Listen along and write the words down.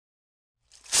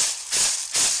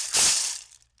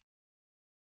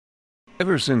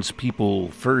Ever since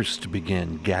people first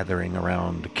began gathering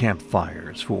around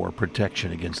campfires for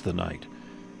protection against the night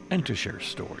and to share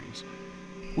stories,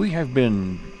 we have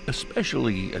been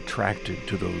especially attracted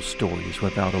to those stories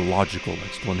without a logical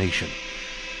explanation.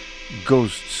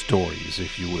 Ghost stories,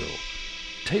 if you will.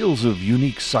 Tales of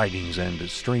unique sightings and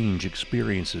strange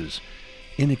experiences,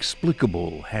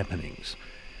 inexplicable happenings.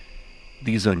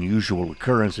 These unusual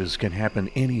occurrences can happen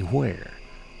anywhere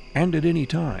and at any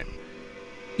time.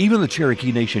 Even the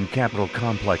Cherokee Nation Capitol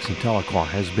Complex in Tahlequah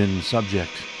has been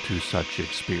subject to such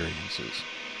experiences.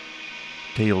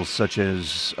 Tales such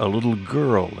as a little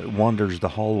girl that wanders the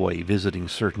hallway visiting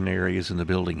certain areas in the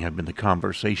building have been the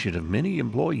conversation of many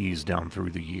employees down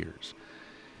through the years.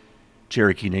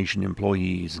 Cherokee Nation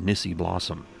employees Nissy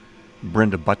Blossom,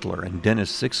 Brenda Butler, and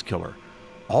Dennis Sixkiller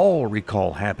all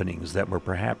recall happenings that were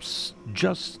perhaps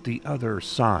just the other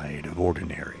side of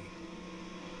ordinary.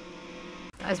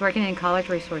 I was working in college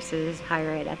resources,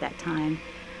 higher ed at that time.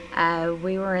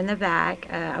 We were in the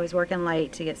back. I was working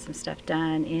late to get some stuff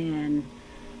done and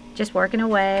just working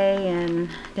away and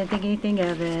didn't think anything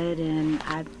of it, and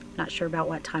I'm not sure about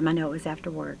what time. I know it was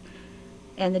after work.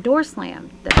 And the door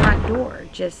slammed, the front door,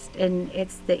 and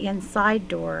it's the inside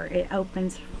door. It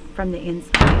opens from the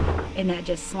inside, and that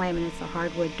just slammed, and it's a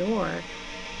hardwood door.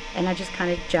 And I just kind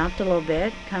of jumped a little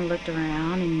bit, kind of looked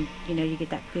around, and you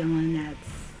get that feeling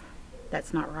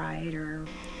that's not right or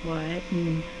what.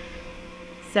 And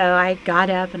so I got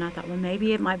up and I thought, well,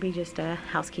 maybe it might be just a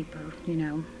housekeeper,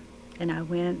 And I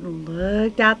went and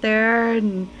looked out there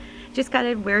and just got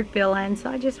a weird feeling. So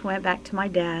I just went back to my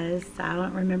desk. I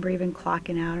don't remember even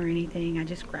clocking out or anything. I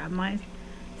just grabbed my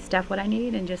stuff, what I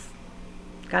need, and just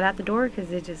got out the door because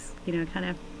it just, kind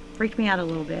of freaked me out a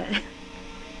little bit.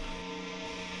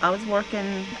 I was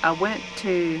working, I went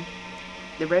to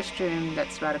the restroom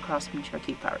that's right across from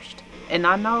Cherokee first. And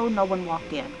I know no one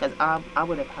walked in because I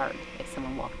would have heard if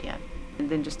someone walked in. And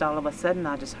then just all of a sudden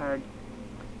I just heard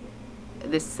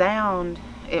this sound.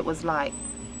 It was like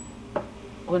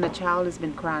when a child has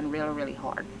been crying really, really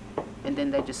hard. And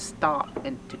then they just stop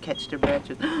and to catch their breath,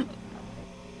 just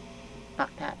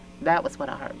like that. That was what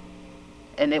I heard.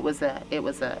 And it was a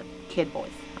kid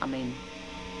voice. And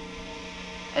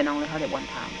I only heard it one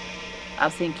time.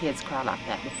 I've seen kids cry like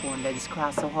that before, and they just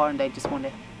cry so hard and they just want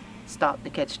to stop to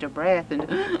catch their breath, and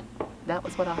that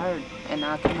was what I heard. And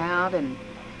I came out and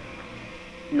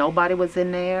nobody was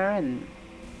in there, and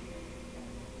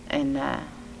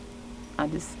I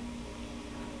just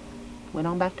went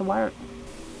on back to work.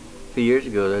 A few years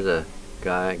ago, there's a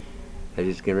guy that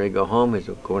he's getting ready to go home. He's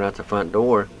going out the front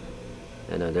door,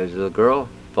 and there's a little girl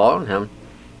following him,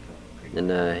 and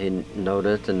he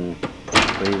noticed, and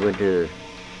when he went to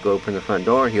go open the front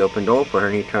door, he opened the door for her,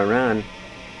 and he turned around,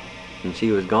 and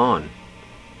she was gone.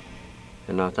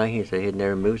 And I think he said he'd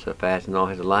never moved so fast in all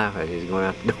his life as he was going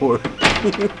out the door.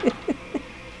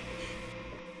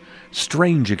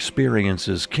 Strange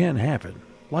experiences can happen,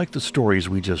 like the stories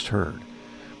we just heard.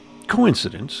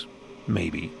 Coincidence?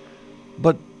 Maybe.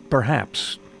 But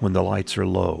perhaps when the lights are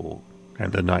low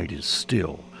and the night is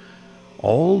still,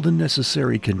 all the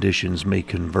necessary conditions may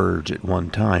converge at one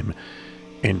time,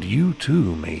 and you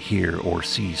too may hear or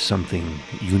see something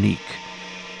unique,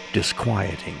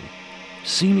 disquieting,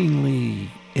 seemingly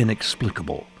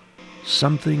inexplicable,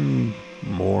 something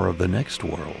more of the next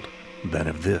world than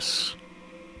of this.